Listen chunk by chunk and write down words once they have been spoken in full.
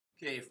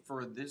Okay,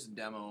 for this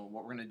demo,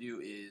 what we're going to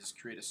do is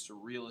create a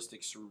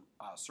surrealistic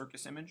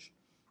circus image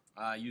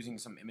using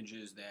some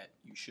images that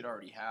you should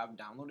already have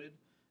downloaded.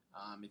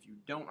 If you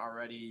don't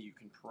already, you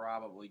can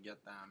probably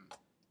get them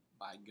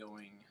by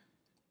going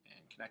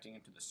and connecting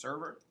into the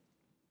server.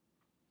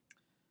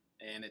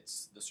 And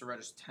it's the server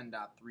is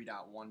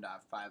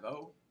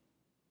 10.3.1.50.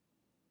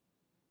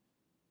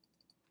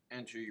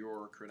 Enter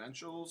your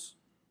credentials.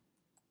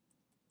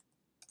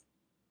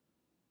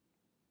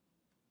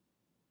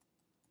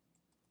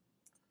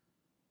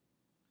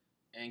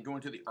 And go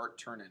into the art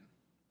turn-in,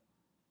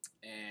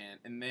 and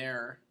in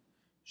there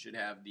should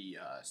have the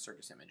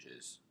circus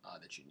images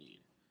that you need.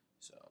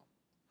 So,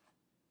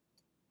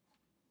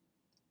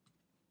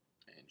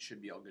 and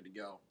should be all good to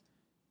go.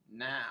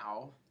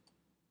 Now,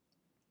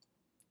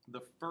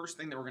 the first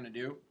thing that we're going to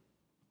do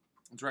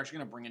is we're actually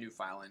going to bring a new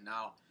file in.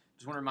 Now,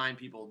 just want to remind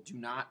people: do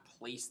not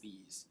place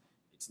these.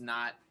 It's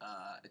not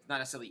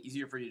necessarily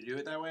easier for you to do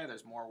it that way.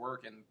 There's more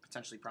work and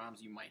potentially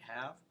problems you might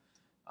have.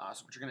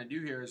 So what you're going to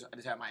do here is I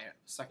just have my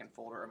second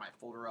folder, or my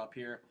folder up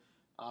here.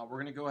 We're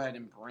going to go ahead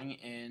and bring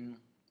in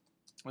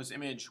this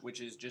image,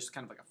 which is just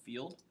kind of like a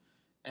field.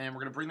 And we're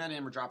going to bring that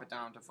in, we'll drop it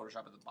down to Photoshop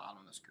at the bottom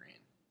of the screen.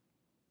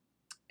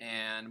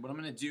 And what I'm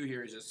going to do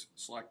here is just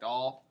select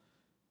all,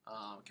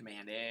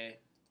 Command A,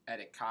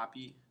 edit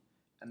copy,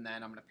 and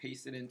then I'm going to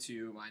paste it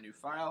into my new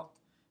file.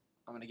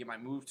 I'm going to get my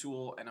move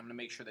tool, and I'm going to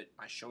make sure that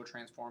my show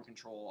transform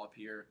control up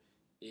here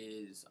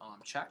is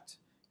checked.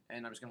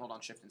 And I'm just going to hold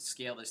on shift and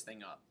scale this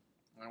thing up.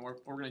 And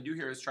what we're going to do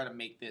here is try to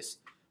make this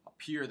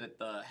appear that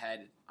the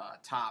head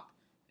top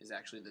is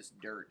actually this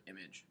dirt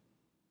image.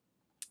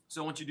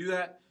 So once you do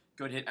that,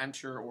 go ahead and hit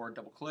enter or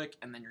double click,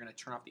 and then you're going to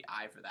turn off the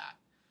eye for that.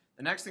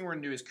 The next thing we're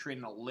going to do is create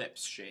an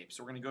ellipse shape.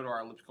 So we're going to go to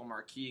our elliptical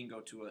marquee and go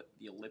to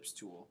the ellipse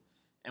tool.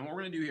 And what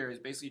we're going to do here is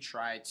basically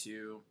try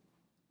to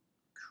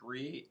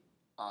create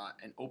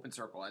an open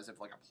circle as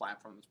if like a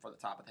platform for the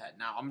top of the head.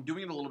 Now I'm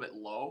doing it a little bit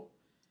low,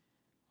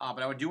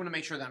 but I do want to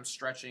make sure that I'm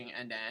stretching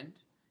end to end.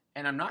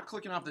 And I'm not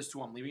clicking off this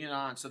tool, I'm leaving it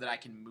on so that I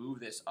can move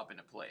this up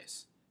into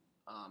place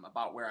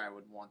about where I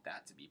would want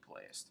that to be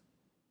placed.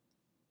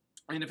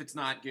 And if it's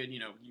not good,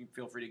 you can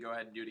feel free to go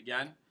ahead and do it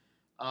again.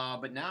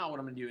 But now what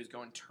I'm going to do is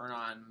go and turn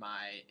on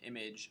my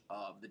image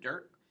of the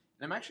dirt.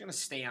 And I'm actually going to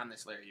stay on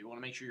this layer. You want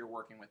to make sure you're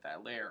working with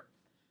that layer.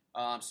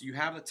 So you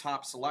have the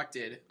top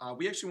selected.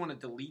 We actually want to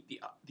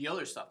delete the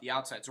other stuff, the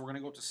outside. So we're going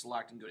to go up to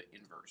select and go to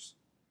inverse.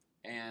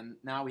 And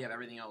now we have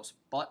everything else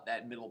but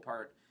that middle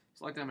part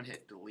selected. I'm going to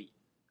hit delete.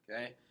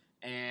 Okay.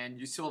 And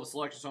you still have a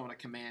selection, so I'm going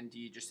to Command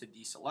D just to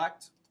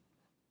deselect.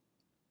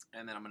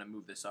 And then I'm going to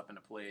move this up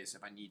into place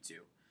if I need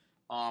to.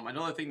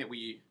 Another thing that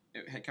we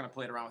had kind of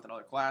played around with in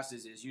other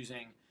classes is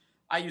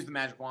I use the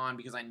magic wand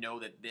because I know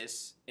that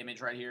this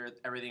image right here,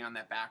 everything on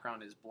that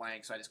background is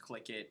blank, so I just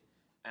click it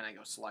and I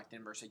go select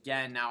inverse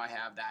again. Now I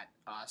have that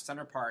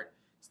center part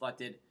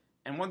selected.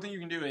 And one thing you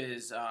can do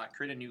is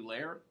create a new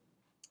layer.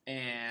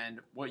 And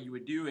what you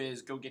would do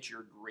is go get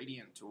your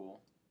gradient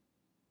tool.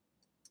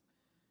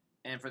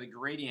 And for the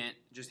gradient,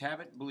 just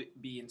have it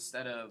be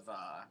instead of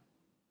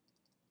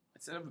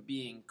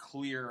being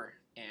clear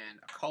and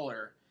a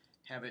color,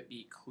 have it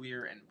be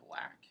clear and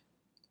black.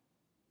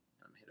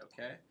 I'm going to hit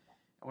OK.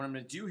 And what I'm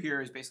going to do here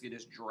is basically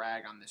just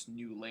drag on this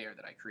new layer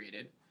that I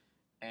created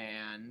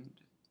and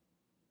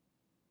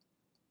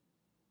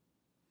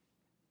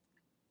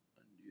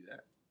undo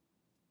that.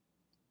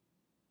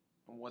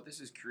 And what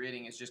this is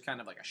creating is just kind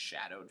of like a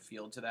shadowed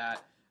field to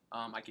that.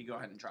 I could go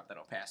ahead and drop that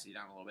opacity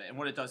down a little bit. And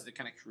what it does is it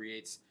kind of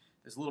creates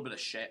there's a little bit of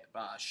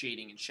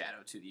shading and shadow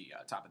to the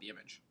top of the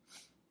image.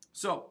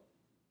 So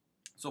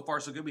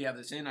far so good. We have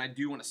this in. I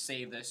do want to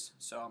save this,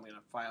 so I'm going to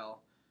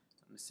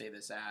save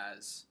this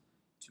as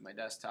to my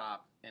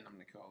desktop, and I'm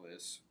going to call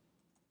this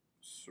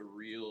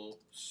Surreal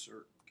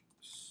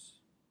Circus,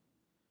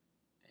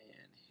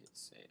 and hit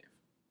save.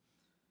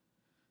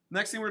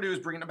 Next thing we're going to do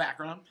is bring in a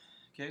background.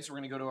 Okay, so we're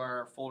going to go to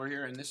our folder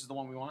here, and this is the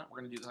one we want. We're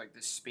going to do like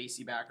this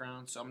spacey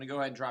background. So I'm going to go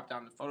ahead and drop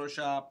down to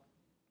Photoshop.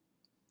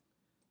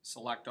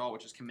 Select all,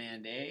 which is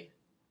Command A,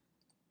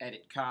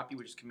 edit copy,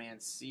 which is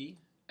Command C,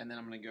 and then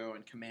I'm going to go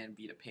and Command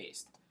V to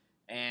paste.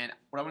 And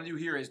what I'm going to do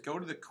here is go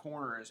to the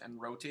corners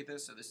and rotate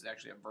this, so this is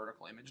actually a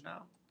vertical image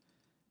now,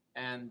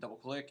 and double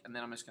click, and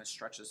then I'm just going to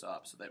stretch this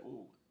up so that,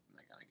 ooh,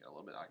 I kind of get a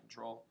little bit out of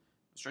control.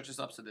 Stretch this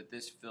up so that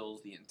this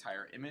fills the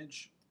entire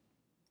image,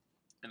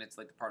 and it's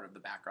like the part of the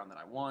background that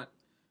I want.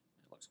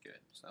 It looks good,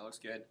 so that looks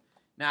good.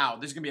 Now,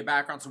 this is going to be a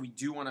background, so we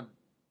do want to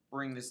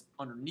bring this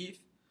underneath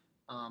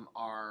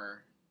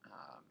our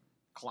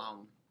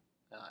clown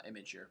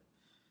image here.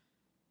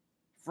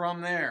 From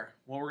there,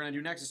 what we're going to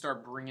do next is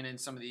start bringing in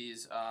some of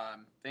these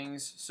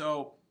things.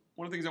 So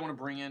one of the things I want to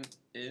bring in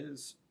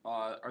is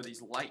are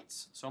these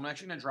lights. So I'm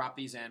actually going to drop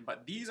these in,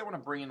 but these I want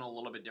to bring in a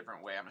little bit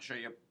different way. I'm going to show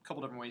you a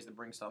couple different ways to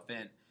bring stuff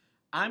in.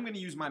 I'm going to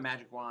use my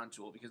magic wand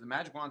tool because the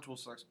magic wand tool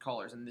selects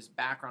colors, and this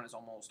background is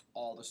almost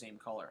all the same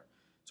color.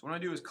 So what I'm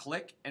going to do is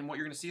click, and what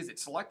you're going to see is it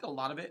selected a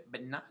lot of it,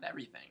 but not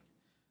everything.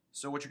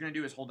 So what you're going to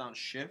do is hold down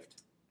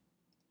Shift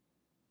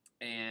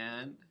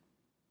and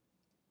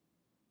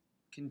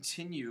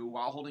continue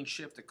while holding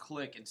shift to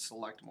click and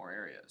select more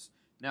areas.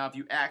 Now, if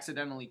you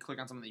accidentally click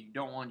on something that you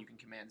don't want, you can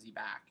Command Z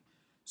back.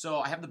 So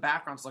I have the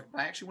background selected,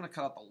 but I actually want to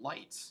cut out the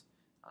lights.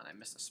 And I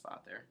missed a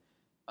spot there.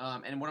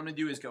 And what I'm going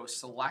to do is go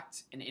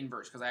select and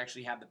inverse, because I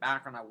actually have the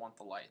background, I want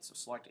the lights. So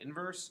select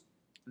inverse,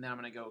 and then I'm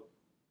going to go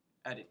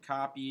edit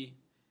copy,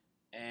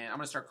 and I'm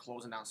going to start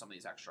closing down some of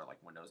these extra like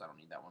windows. I don't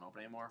need that one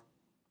open anymore.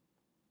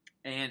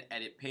 And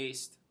edit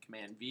paste,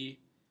 Command V.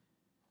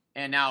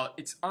 And now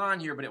it's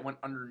on here, but it went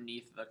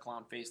underneath the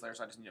clown face layer,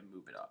 so I just need to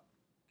move it up.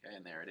 Okay,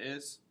 and there it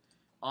is.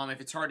 If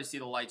it's hard to see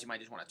the lights, you might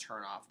just want to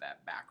turn off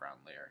that background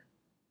layer.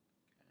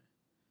 Okay.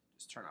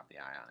 Just turn off the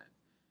eye on it.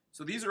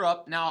 So these are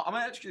up. Now, I'm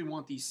going to actually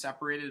want these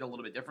separated a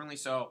little bit differently.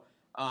 So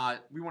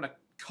we want to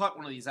cut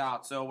one of these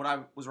out. So what I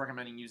was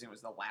recommending using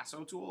was the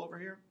lasso tool over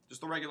here.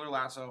 Just the regular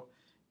lasso.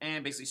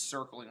 And basically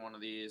circling one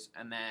of these.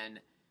 And then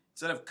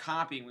instead of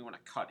copying, we want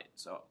to cut it.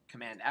 So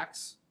Command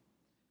X.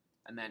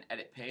 And then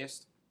edit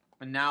paste.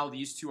 And now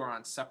these two are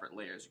on separate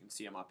layers. You can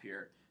see them up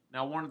here.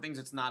 Now, one of the things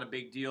that's not a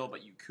big deal,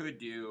 but you could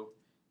do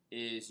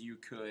is you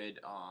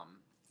could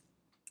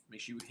make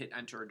sure you hit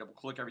enter or double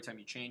click every time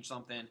you change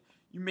something.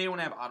 You may want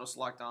to have auto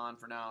select on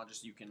for now,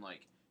 just so you can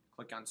like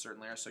click on certain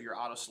layers. So your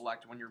auto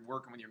select when you're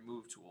working with your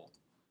move tool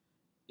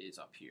is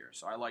up here.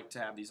 So I like to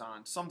have these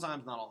on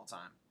sometimes, not all the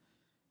time.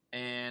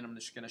 And I'm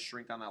just going to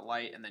shrink down that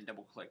light and then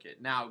double click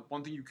it. Now,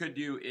 one thing you could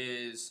do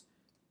is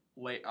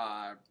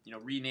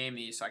rename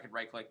these. So I could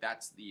right click.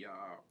 That's the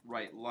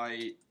right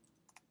light.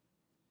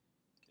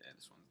 Okay,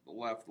 this one's the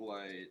left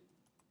light.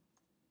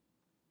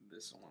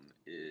 This one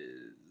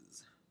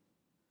is,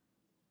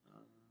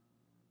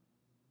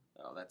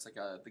 that's like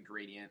the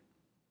gradient.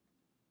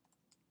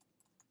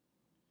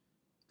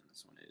 And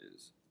this one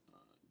is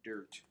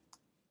dirt.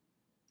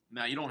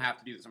 Now, you don't have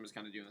to do this. I'm just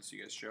kind of doing this so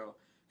you guys kind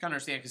of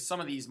understand, because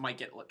some of these might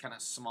get kind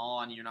of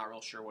small and you're not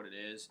real sure what it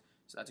is.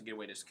 So that's a good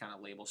way to just kind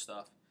of label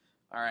stuff.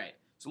 All right,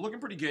 so looking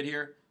pretty good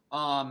here.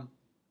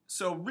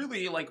 So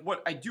really, like,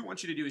 what I do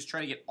want you to do is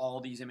try to get all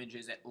these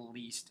images at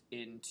least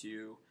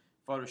into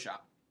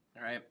Photoshop.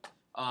 All right.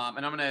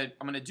 And I'm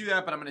gonna do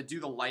that, but I'm gonna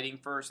do the lighting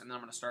first, and then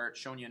I'm gonna start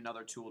showing you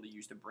another tool to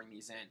use to bring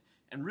these in.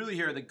 And really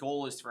here, the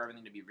goal is for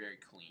everything to be very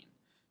clean.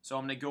 So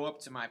I'm gonna go up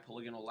to my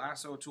polygonal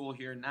lasso tool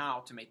here now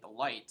to make the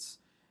lights,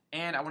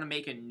 and I want to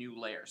make a new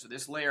layer. So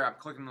this layer, I'm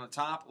clicking on the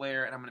top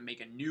layer, and I'm gonna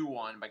make a new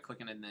one by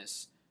clicking in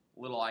this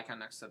little icon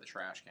next to the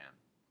trash can.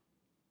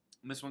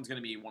 And this one's gonna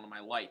be one of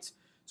my lights.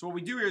 So what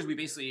we do here is we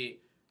basically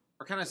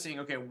are kind of saying,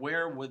 okay,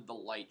 where would the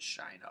light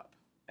shine up?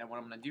 And what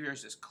I'm gonna do here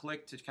is just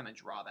click to kind of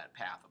draw that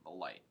path of the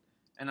light.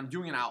 And I'm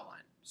doing an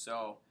outline,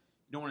 so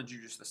you don't want to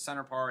do just the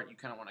center part. You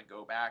kind of want to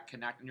go back,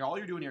 connect, and all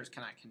you're doing here is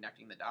kind of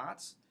connecting the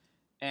dots.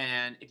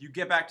 And if you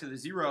get back to the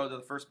 0, to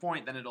the first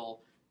point, then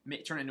it'll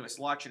turn into a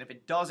selection. If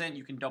it doesn't,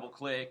 you can double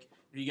click.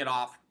 If you get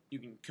off, you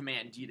can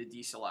Command D to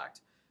deselect.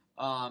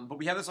 But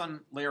we have this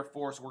on layer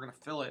 4, so we're going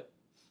to fill it.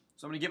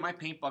 So I'm going to get my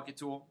paint bucket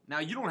tool. Now,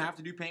 you don't have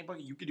to do paint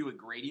bucket. You could do a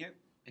gradient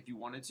if you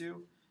wanted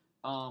to.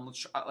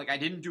 Like I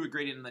didn't do a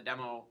gradient in the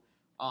demo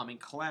in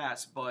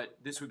class, but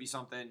this would be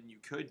something you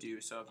could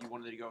do. So if you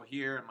wanted to go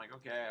here, I'm like,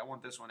 okay, I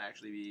want this one to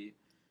actually be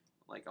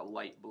like a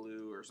light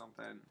blue or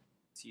something,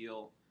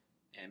 teal,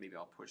 and maybe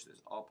I'll push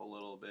this up a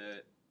little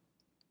bit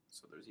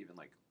so there's even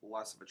like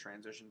less of a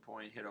transition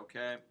point. Hit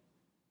OK.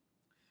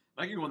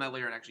 I can go on that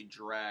layer and actually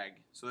drag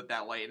so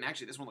that light, and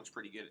actually this one looks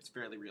pretty good. It's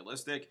fairly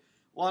realistic.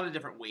 A lot of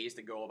different ways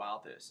to go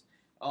about this.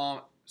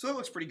 So that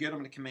looks pretty good. I'm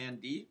going to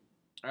Command D.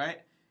 All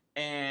right,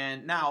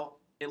 and now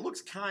it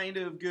looks kind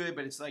of good,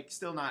 but it's like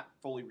still not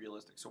fully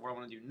realistic. So what I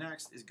want to do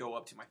next is go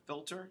up to my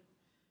filter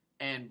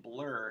and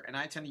blur, and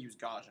I tend to use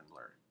Gaussian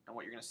blur. And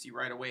what you're going to see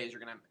right away is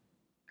you're going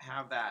to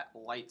have that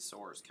light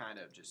source kind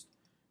of just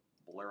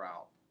blur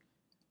out.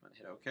 I'm going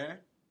to hit OK.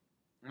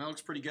 And that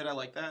looks pretty good. I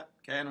like that.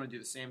 Okay, I'm going to do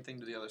the same thing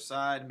to the other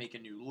side, make a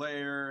new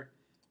layer,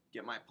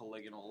 get my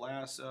polygonal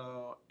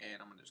lasso,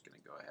 and I'm just going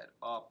to go ahead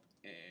up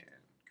and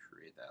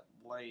create that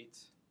light.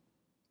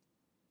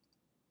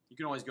 You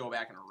can always go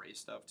back and erase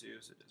stuff too,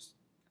 so just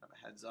kind of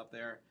a heads up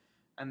there.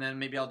 And then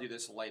maybe I'll do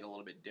this light a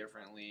little bit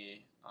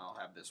differently. I'll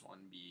have this one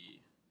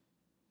be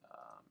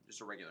just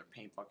a regular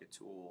paint bucket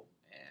tool,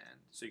 and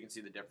so you can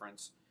see the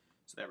difference.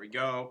 So there we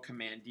go.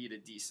 Command D to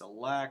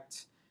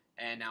deselect,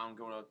 and now I'm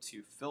going up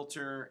to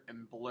filter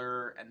and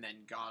blur, and then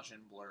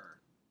Gaussian blur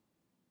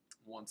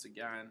once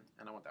again,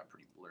 and I want that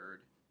pretty blurred.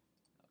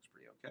 That looks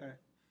pretty okay.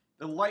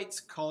 The lights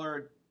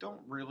color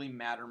don't really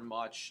matter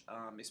much,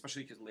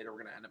 especially because later we're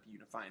going to end up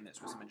unifying this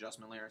with some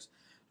adjustment layers.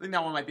 I think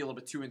that one might be a little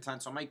bit too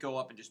intense, so I might go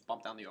up and just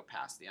bump down the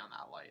opacity on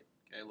that light.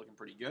 Okay, looking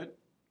pretty good.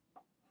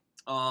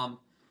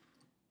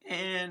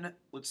 And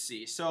let's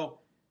see. So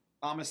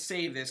I'm going to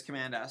save this,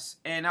 Command S,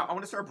 and now I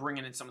want to start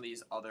bringing in some of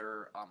these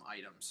other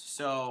items.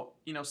 So,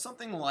 you know,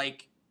 something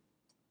like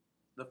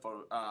the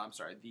photo,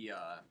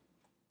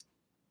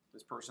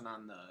 this person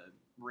on the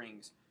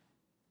rings.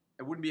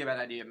 It wouldn't be a bad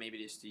idea maybe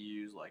just to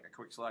use like a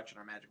quick selection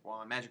or magic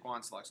wand. Magic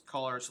wand selects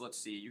color, so let's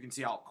see. You can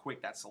see how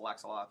quick that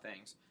selects a lot of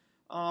things.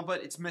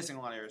 But it's missing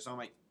a lot of areas, so I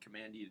might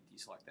Command D to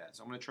deselect that.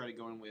 So I'm going to try to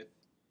go in with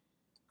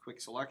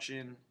quick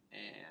selection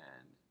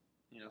and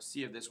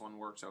see if this one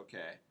works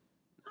okay.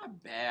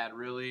 Not bad,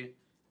 really.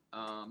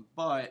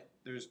 But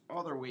there's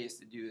other ways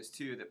to do this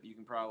too that you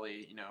can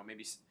probably,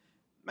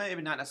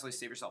 maybe not necessarily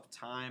save yourself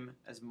time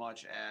as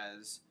much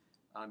as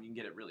you can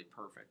get it really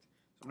perfect.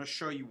 So I'm going to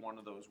show you one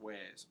of those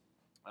ways.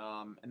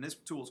 And this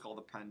tool is called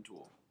the pen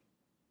tool.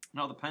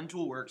 Now the pen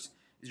tool works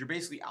is you're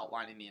basically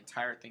outlining the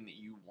entire thing that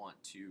you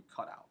want to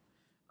cut out.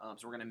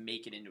 So we're going to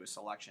make it into a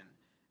selection.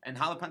 And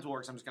how the pen tool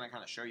works, I'm just going to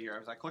kind of show you here.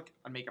 As I click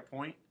on make a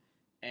point,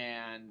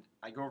 and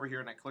I go over here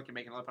and I click and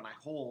make it up, and I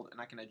hold, and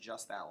I can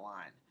adjust that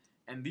line.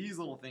 And these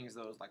little things,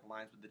 those like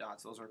lines with the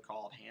dots, those are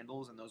called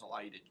handles, and those allow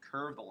you to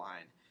curve the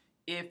line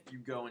if you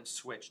go and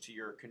switch to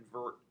your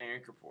convert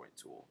anchor point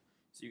tool.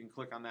 So you can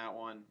click on that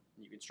one,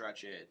 and you can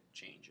stretch it,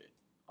 change it.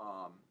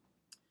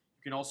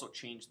 You can also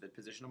change the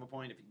position of a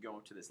point if you go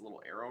to this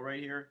little arrow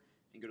right here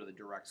and go to the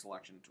direct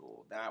selection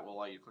tool. That will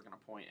allow you to click on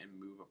a point and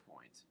move a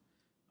point.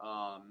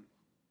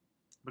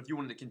 But if you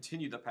wanted to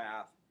continue the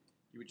path,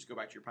 you would just go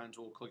back to your pen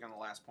tool, click on the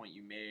last point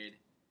you made,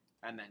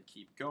 and then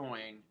keep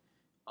going.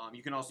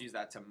 You can also use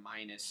that to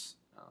minus.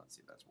 Let's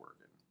see if that's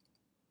working.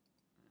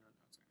 No,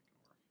 it's not going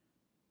to work.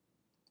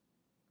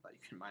 I thought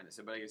you can minus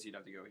it, but I guess you'd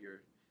have to go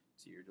here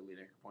to your delete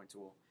anchor point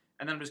tool.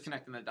 And then I'm just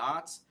connecting the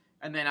dots.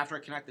 And then after I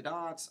connect the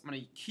dots, I'm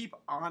going to keep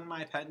on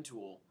my pen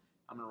tool.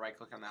 I'm going to right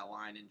click on that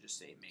line and just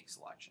say make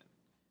selection.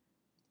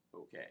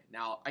 Okay,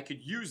 now I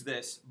could use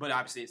this, but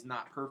obviously it's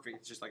not perfect.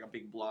 It's just like a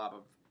big blob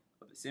of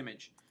this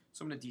image.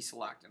 So I'm going to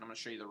deselect, and I'm going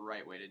to show you the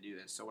right way to do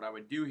this. So what I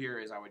would do here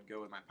is I would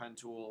go with my pen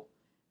tool,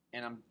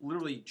 and I'm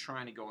literally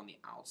trying to go on the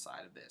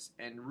outside of this.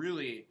 And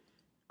really,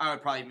 I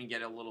would probably even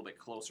get a little bit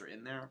closer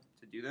in there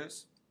to do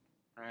this.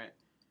 All right.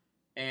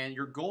 And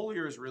your goal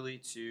here is really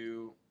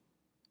to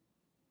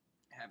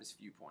have as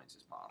few points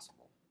as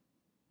possible.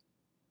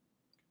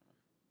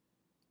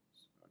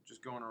 So I'm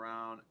just going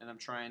around, and I'm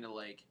trying to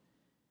like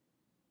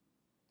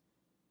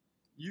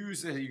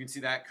use it. You can see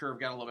that curve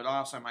got a little bit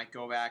off, so I might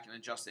go back and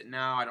adjust it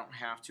now. I don't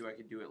have to. I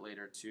could do it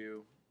later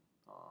too.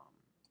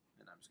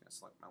 And I'm just going to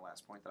select my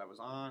last point that I was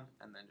on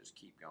and then just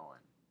keep going.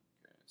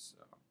 Okay, so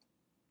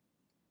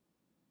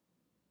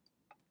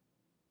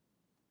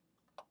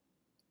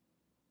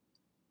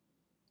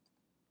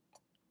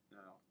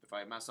now if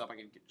I mess up, I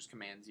can just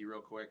Command Z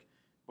real quick.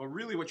 But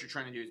really what you're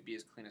trying to do is be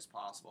as clean as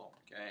possible.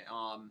 Okay.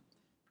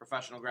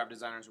 Professional graphic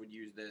designers would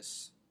use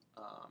this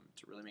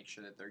to really make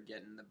sure that they're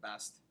getting the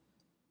best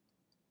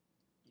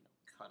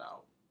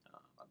cutout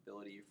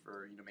ability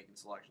for making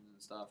selections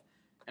and stuff.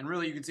 And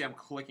really you can see I'm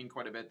clicking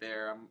quite a bit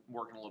there. I'm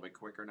working a little bit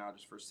quicker now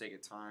just for sake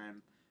of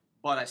time,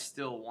 but I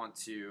still want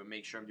to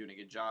make sure I'm doing a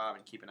good job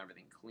and keeping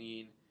everything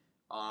clean.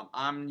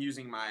 I'm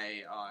using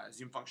my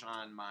zoom function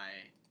on my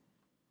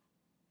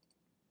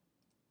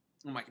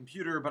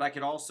computer, but I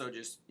could also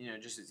just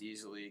just as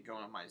easily go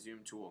on my zoom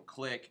tool and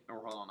click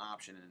or hold on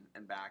option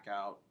and back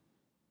out.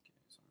 Okay,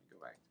 so I'm gonna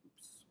go back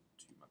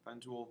to my pen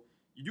tool.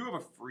 You do have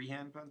a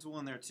freehand pen tool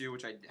in there too,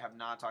 which I have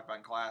not talked about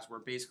in class, where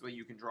basically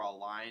you can draw a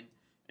line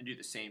and do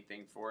the same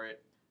thing for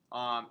it.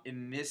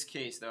 In this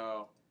case,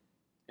 though,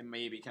 it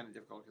may be kind of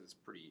difficult because it's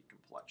a pretty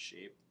complex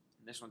shape.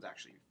 And this one's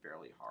actually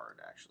fairly hard,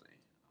 actually.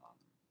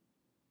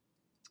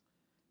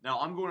 Now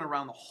I'm going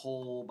around the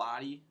whole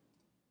body.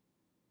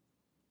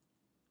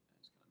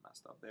 It's kind of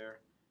messed up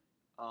there.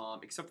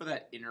 Except for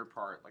that inner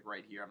part, like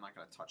right here. I'm not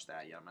going to touch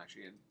that yet. I'm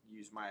actually going to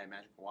use my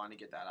magic wand to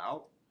get that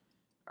out.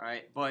 All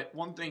right, but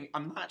one thing,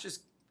 I'm not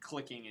just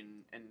clicking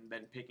and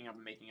then picking up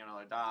and making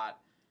another dot.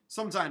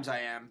 Sometimes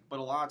I am, but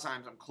a lot of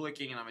times I'm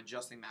clicking and I'm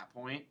adjusting that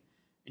point.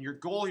 And your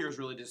goal here is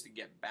really just to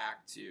get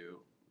back to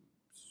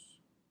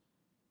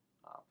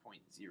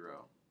point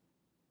 0.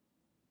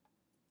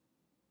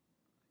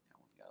 That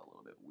one got a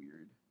little bit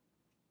weird.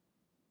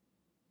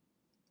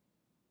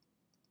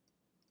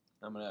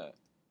 I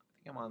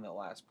think I'm on that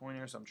last point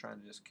here, so I'm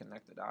trying to just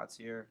connect the dots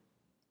here.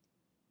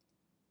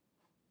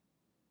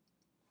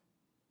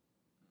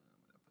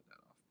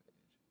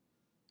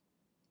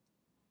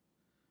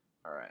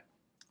 Alright,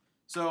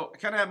 so I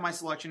kind of have my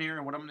selection here,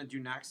 and what I'm going to do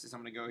next is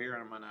I'm going to go here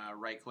and I'm going to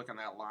right click on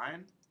that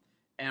line,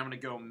 and I'm going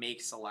to go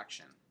make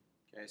selection.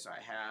 Okay, so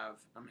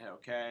I'm going to hit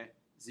OK,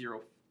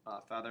 0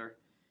 feather,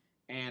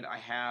 and I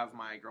have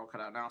my girl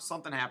cut out. Now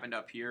something happened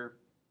up here.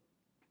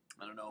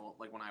 I don't know,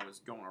 like when I was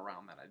going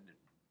around that,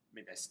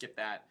 maybe I skipped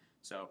that.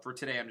 So for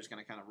today, I'm just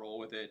going to kind of roll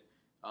with it.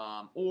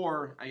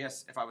 Or I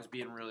guess if I was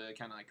being really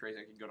kind of like crazy,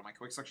 I could go to my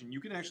quick selection.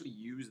 You can actually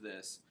use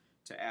this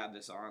to add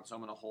this on. So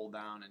I'm going to hold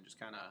down and just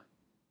kind of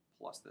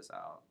plus this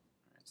out.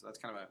 All right, so that's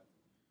kind of a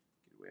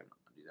good way. I'm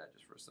going to do that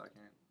just for a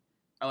second.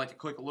 I like to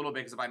click a little bit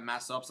because if I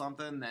mess up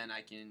something, then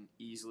I can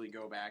easily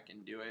go back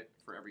and do it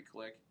for every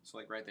click. So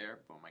like right there,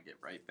 boom, I get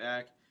right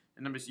back.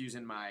 And I'm just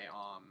using my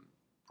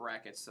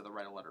brackets to the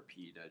right of letter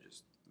P to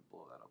just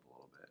blow that up a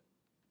little bit.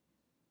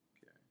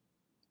 Okay.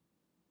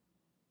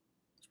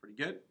 That's pretty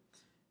good.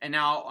 And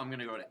now I'm going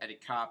to go to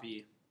edit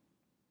copy,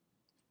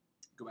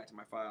 go back to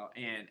my file,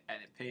 and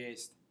edit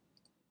paste.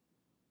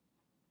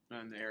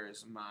 And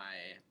there's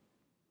my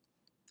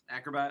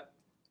Acrobat.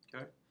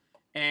 Okay.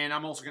 And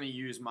I'm also going to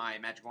use my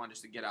magic wand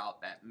just to get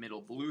out that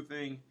middle blue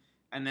thing.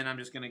 And then I'm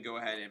just going to go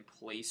ahead and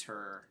place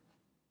her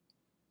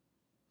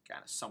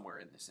kind of somewhere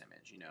in this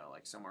image, you know,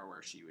 like somewhere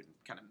where she would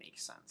kind of make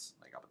sense,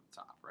 like up at the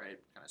top, right?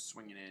 Kind of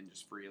swinging in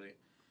just freely.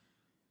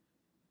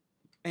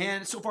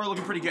 And so far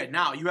looking pretty good.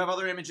 Now, you have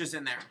other images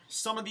in there.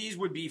 Some of these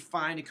would be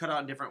fine to cut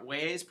out in different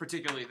ways,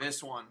 particularly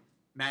this one.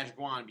 Magic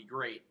wand would be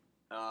great.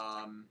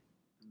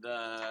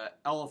 The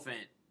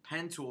elephant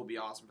pen tool would be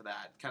awesome for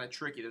that. Kind of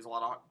tricky. There's a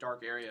lot of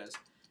dark areas.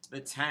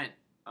 The tent.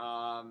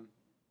 A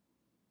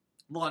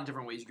lot of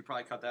different ways you could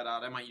probably cut that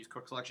out. I might use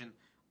Quick Selection.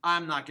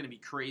 I'm not going to be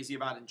crazy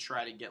about it and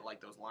try to get like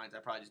those lines. I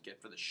probably just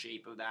get for the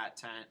shape of that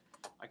tent.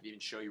 I can even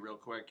show you real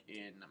quick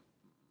in,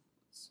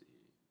 let's see,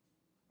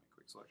 my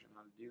Quick Selection,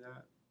 how to do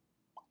that.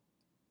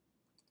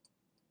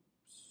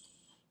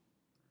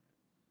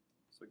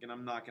 So again,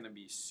 I'm not going to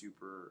be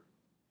super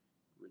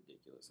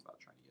ridiculous about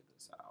trying to get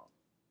this out.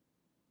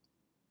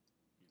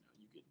 You know,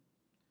 you could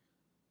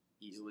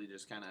easily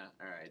just kind of,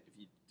 all right, if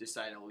you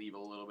decide to leave a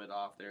little bit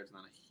off there, it's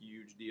not a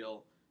huge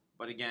deal.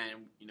 But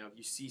again, you know, if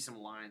you see some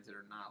lines that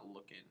are not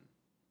looking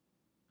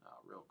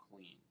real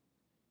clean,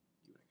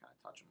 you want to kind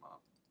of touch them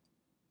up.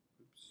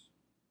 Oops.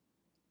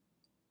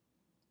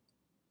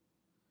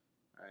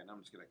 All right, now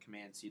I'm just going to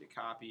Command-C to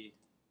copy.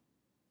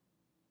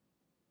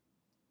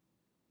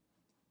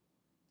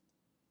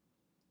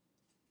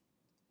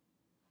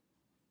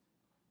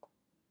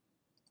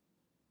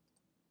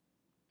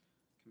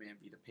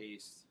 Command-V to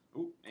paste.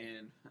 Ooh,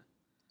 and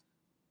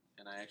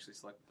I actually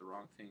selected the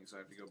wrong thing, so I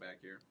have to go back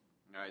here.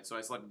 All right, so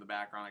I selected the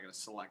background. I'm going to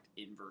select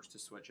inverse to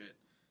switch it,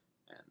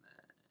 and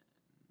then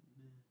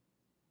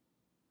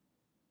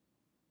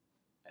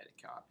edit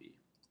copy.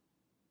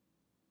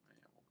 And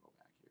we'll go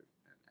back here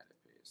and edit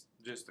paste.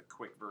 Just a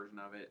quick version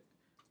of it,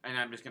 and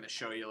I'm just going to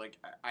show you. Like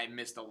I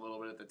missed a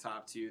little bit at the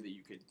top too that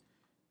you could,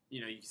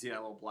 you know, you can see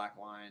that little black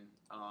line.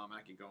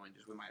 I could go in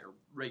just with my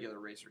regular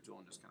eraser tool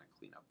and just kind of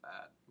clean up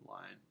that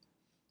line.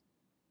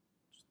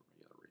 Just the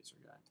regular eraser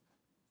guy.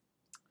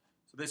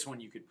 So this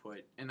one you could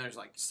put, and there's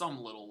like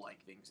some little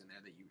like things in there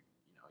that you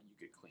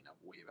could clean up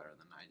way better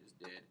than I just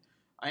did.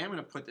 I am going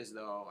to put this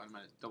though, I'm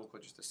going to double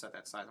click just to set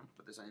that size. I'm going to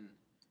put this in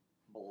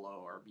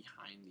below or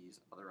behind these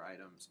other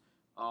items.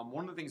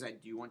 One of the things I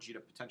do want you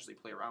to potentially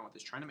play around with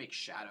is trying to make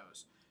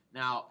shadows.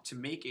 Now, to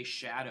make a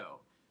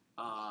shadow,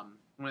 I'm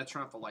going to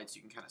turn off the lights so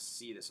you can kind of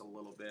see this a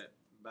little bit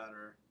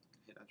better.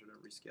 Hit enter to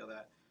rescale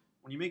that.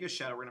 When you make a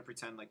shadow, we're going to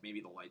pretend like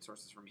maybe the light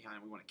source is from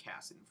behind. We want to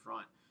cast it in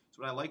front.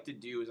 So what I like to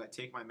do is I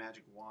take my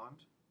magic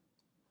wand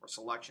or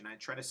selection. I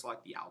try to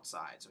select the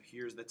outside. So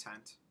here's the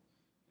tent.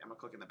 I'm going to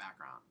click in the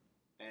background.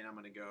 And I'm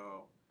going to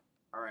go,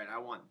 all right, I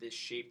want this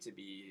shape to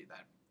be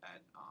that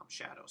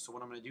shadow. So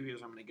what I'm going to do here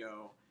is I'm going to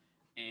go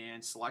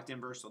and select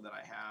inverse so that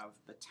I have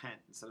the tent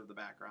instead of the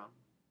background.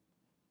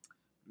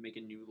 Make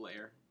a new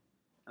layer.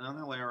 And on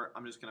that layer,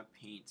 I'm just going to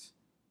paint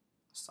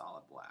a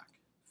solid black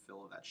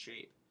fill of that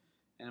shape.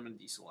 And I'm going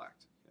to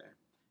deselect. Okay.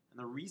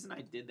 And the reason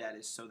I did that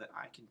is so that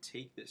I can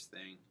take this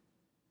thing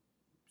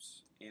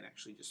and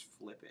actually just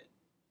flip it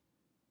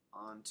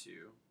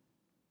onto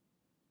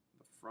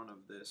the front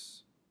of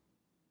this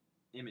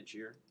image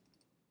here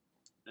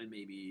and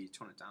maybe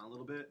tone it down a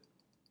little bit.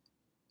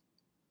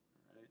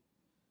 All right.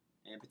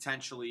 And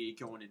potentially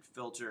go in and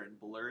filter and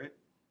blur it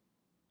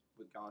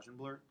with Gaussian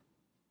blur.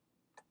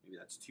 Maybe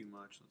that's too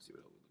much. Let's see what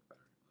it would look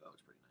better. That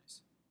looks pretty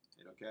nice.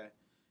 Hit OK.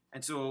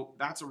 And so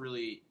that's a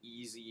really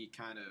easy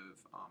kind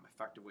of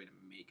effective way to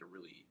make a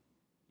really,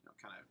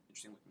 kind of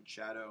interesting looking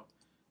shadow.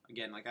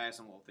 Again, like I have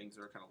some little things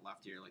that are kind of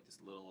left here, like this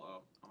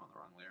little, I'm on the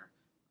wrong layer.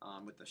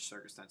 With the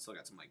circus tent, still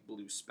got some like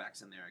blue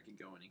specks in there. I could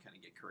go in and kind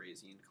of get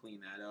crazy and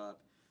clean that up.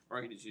 Or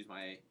I can just use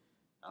my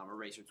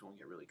eraser tool and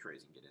get really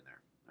crazy and get in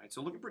there. All right,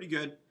 so looking pretty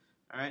good.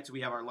 All right, so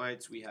we have our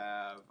lights. We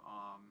have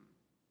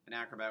an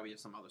acrobat. We have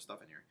some other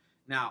stuff in here.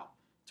 Now,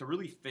 to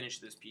really finish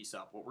this piece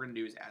up, what we're going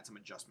to do is add some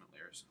adjustment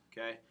layers,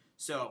 okay?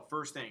 So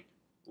first thing,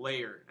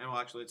 layer, and well,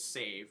 actually let's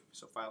save.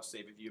 So file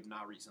save if you have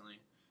not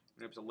recently.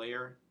 We're going to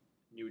layer,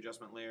 new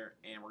adjustment layer,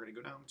 and we're going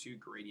to go down to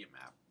gradient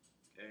map,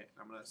 okay?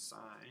 I'm going to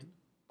assign, I'm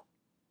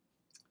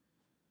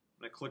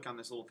going to click on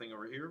this little thing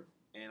over here,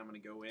 and I'm going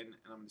to go in, and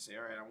I'm going to say,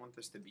 all right, I want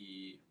this to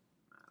be,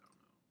 I don't know,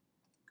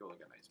 go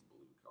like a nice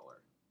blue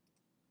color.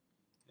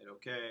 Hit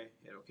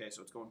OK,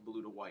 so it's going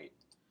blue to white.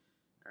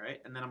 All right,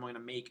 and then I'm going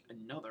to make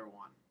another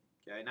one.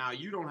 Okay, now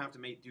you don't have to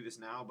do this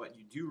now, but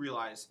you do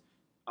realize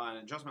an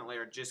adjustment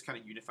layer just kind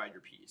of unified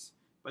your piece.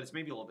 But it's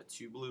maybe a little bit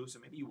too blue, so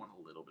maybe you want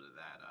a little bit of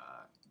that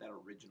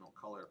original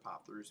color to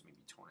pop through, so maybe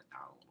tone it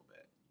down a little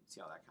bit. You can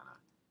see how that kind of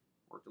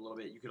worked a little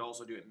bit. You could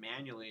also do it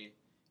manually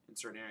in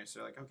certain areas.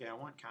 So like, okay, I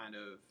want kind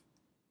of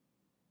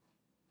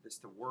this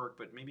to work,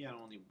 but maybe I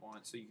only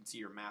want, so you can see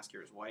your mask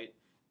here is white.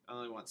 I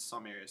only want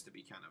some areas to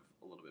be kind of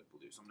a little bit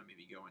blue, so I'm going to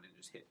maybe go in and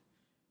just hit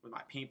with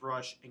my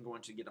paintbrush and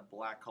going to get a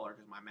black color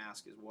because my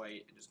mask is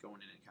white, and just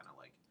going in and kind of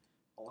like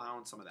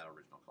allowing some of that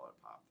original color to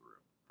pop through,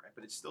 right?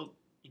 But it's still,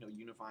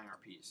 unifying our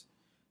piece.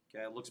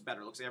 Okay, it looks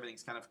better. It looks like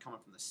everything's kind of coming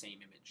from the same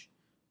image.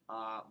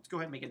 Let's go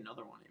ahead and make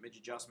another one. Image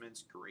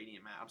adjustments,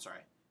 gradient map. I'm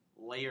sorry,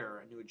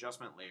 layer, a new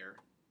adjustment layer,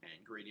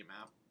 and gradient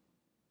map.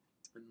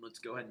 And let's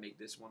go ahead and make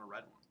this one a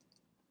red one.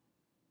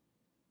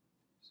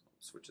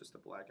 switch this to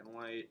black and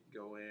white,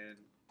 go in,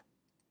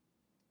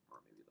 or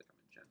maybe like a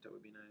magenta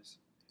would be nice.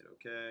 Hit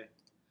OK.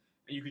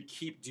 And you could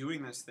keep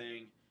doing this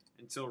thing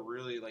until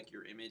really like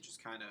your image is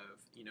kind of,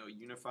 you know,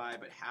 unified,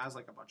 but has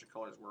like a bunch of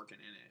colors working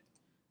in it.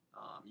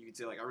 You can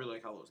say like, I really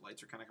like how those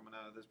lights are kind of coming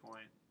out at this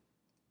point.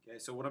 Okay,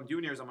 so what I'm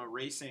doing here is I'm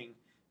erasing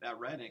that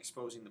red and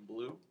exposing the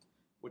blue,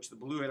 which the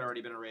blue had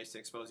already been erased to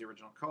expose the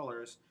original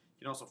colors.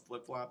 You can also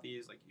flip-flop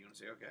these. Like you can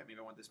say, okay, maybe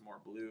I want this more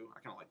blue. I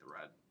kind of like the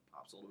red.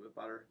 Pops a little bit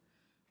better.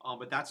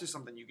 But that's just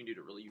something you can do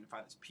to really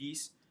unify this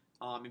piece.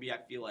 Maybe I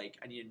feel like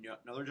I need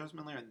another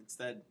adjustment layer, and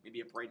instead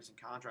maybe a brightness and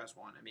contrast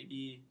one. And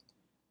maybe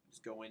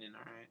just go in and,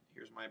 all right,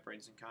 here's my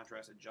brightness and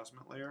contrast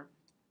adjustment layer.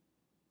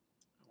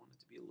 I want it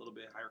to be a little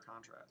bit higher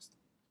contrast.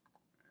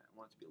 I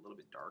want it to be a little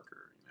bit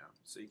darker, you know.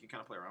 So you can kind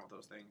of play around with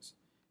those things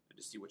and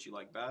just see what you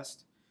like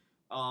best.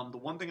 The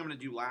one thing I'm going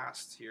to do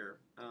last here,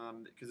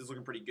 because it's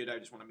looking pretty good, I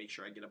just want to make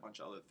sure I get a bunch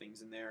of other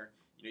things in there.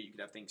 You know, you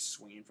could have things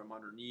swinging from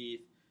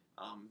underneath.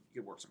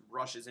 You could work some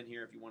brushes in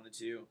here if you wanted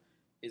to.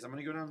 Is I'm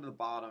going to go down to the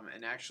bottom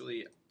and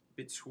actually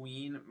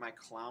between my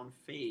clown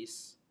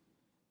face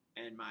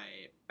and my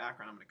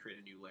background, I'm going to create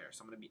a new layer.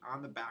 So I'm going to be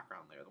on the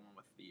background layer, the one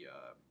with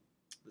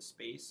the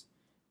space.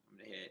 I'm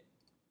going to hit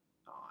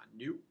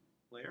new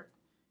layer.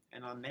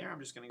 And on there, I'm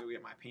just going to go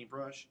get my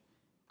paintbrush.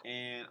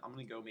 And I'm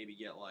going to go maybe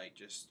get like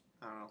just,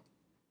 I don't know.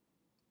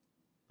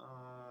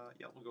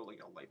 Yeah, we'll go like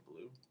a light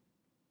blue.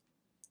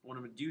 What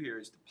I'm going to do here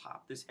is to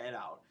pop this head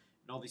out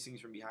and all these things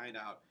from behind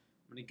out.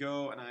 I'm going to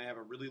go and I have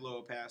a really low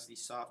opacity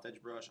soft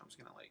edge brush. I'm just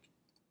going to like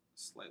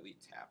slightly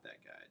tap that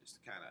guy just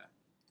to kind of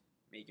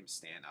make him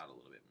stand out a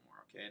little bit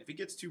more. Okay, and if it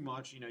gets too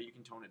much, you know, you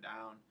can tone it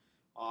down.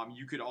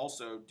 You could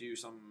also do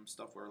some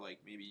stuff where like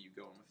maybe you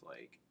go in with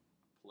like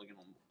a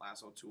polygonal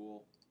lasso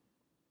tool.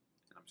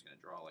 And I'm just going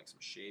to draw like some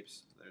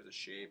shapes. There's a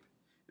shape.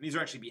 And these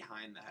are actually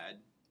behind the head.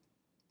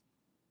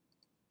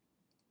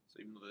 So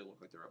even though they look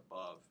like they're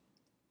above.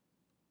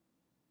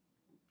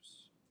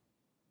 Oops.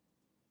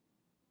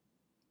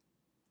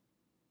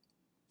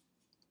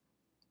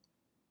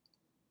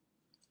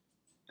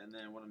 And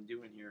then what I'm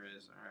doing here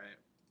is, all right,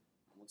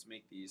 let's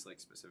make these like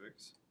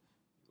specifics.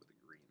 Go with the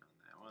green on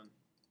that one.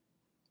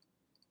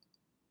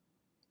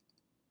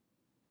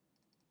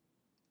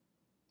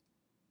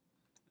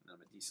 And then I'm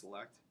going to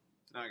deselect.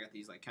 So now I got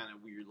these like kind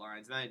of weird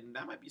lines. And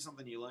that might be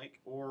something you like.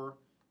 Or,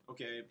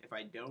 okay, if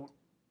I don't,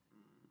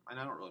 and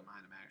I don't really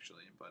mind them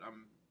actually, but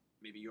I'm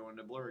maybe going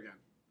to blur again.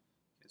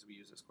 Because we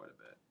use this quite a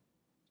bit.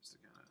 Just to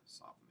kind of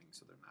soften things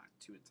so they're not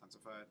too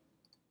intensified.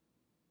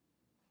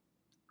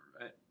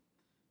 Alright.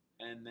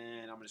 And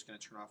then I'm just going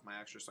to turn off my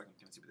extra so I can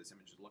kind of see what this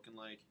image is looking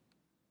like.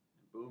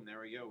 And boom, there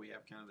we go. We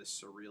have kind of this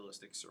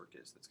surrealistic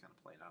circus that's kind of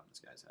playing out in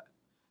this guy's head.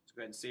 So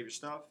go ahead and save your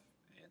stuff,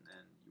 and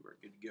then you are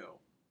good to go.